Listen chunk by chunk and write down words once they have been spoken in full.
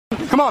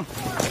on.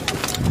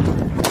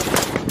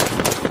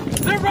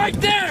 They're right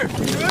there.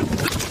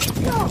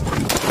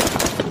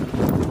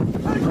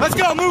 Let's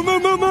go.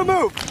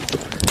 Move.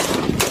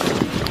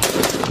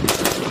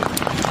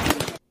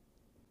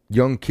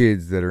 Young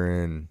kids that are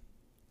in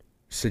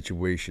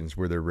situations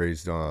where they're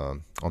raised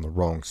on the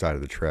wrong side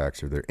of the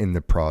tracks, or they're in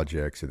the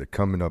projects, or they're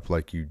coming up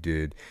like you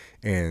did,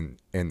 and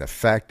the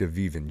fact of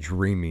even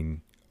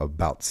dreaming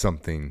about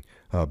something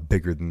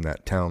bigger than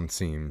that town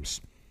seems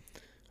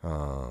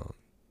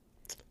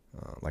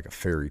like a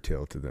fairy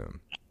tale to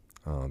them,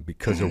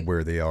 because of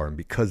where they are and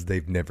because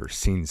they've never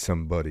seen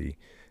somebody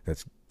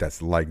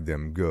that's like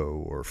them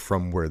go, or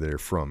from where they're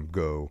from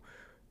go.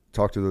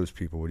 Talk to those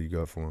people. What do you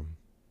got for them?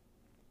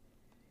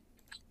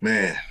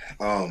 Man,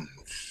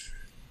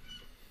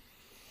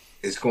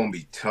 it's going to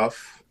be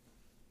tough.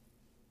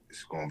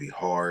 It's going to be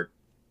hard,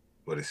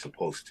 but it's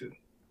supposed to,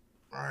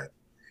 right?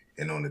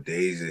 And on the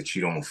days that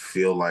you don't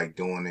feel like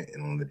doing it,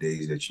 and on the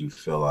days that you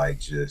feel like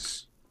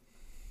just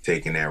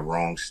taking that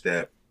wrong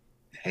step,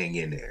 hang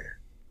in there,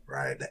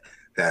 right?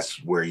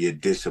 That's where your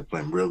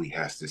discipline really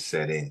has to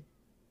set in.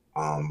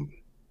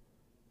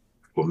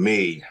 For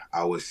me,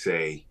 I would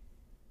say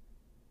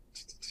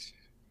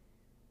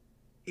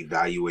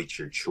evaluate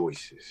your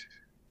choices,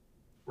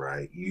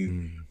 right?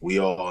 We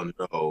all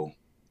know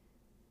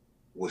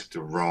what's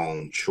the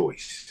wrong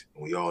choice.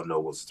 We all know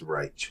what's the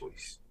right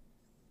choice,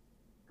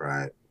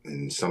 right?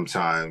 And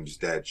sometimes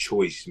that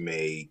choice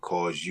may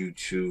cause you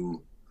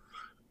to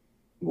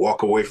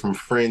walk away from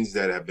friends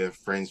that have been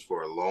friends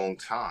for a long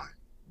time,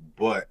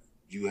 but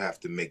you have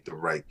to make the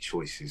right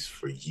choices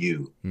for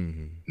you,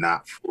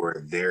 not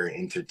for their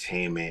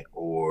entertainment,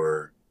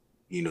 or,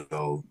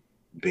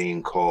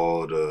 being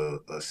called a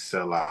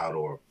sellout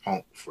or a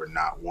punk for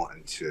not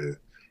wanting to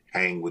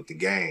hang with the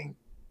gang.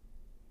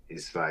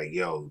 It's like,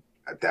 yo,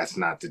 if that's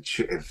not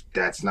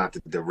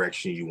the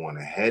direction you want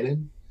to head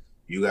in,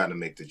 you got to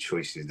make the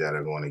choices that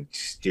are going to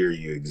steer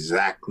you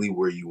exactly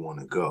where you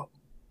want to go.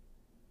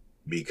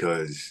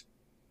 Because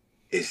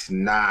it's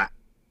not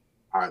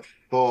our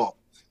thoughts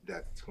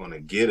that's going to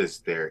get us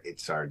there.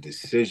 It's our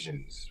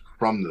decisions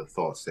from the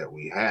thoughts that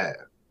we have.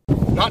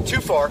 Not too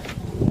far.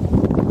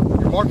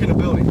 You're marking a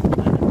building.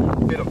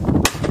 Hit him.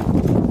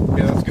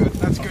 Yeah, that's good.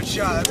 That's a good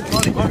shot.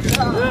 Money.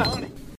 Yeah.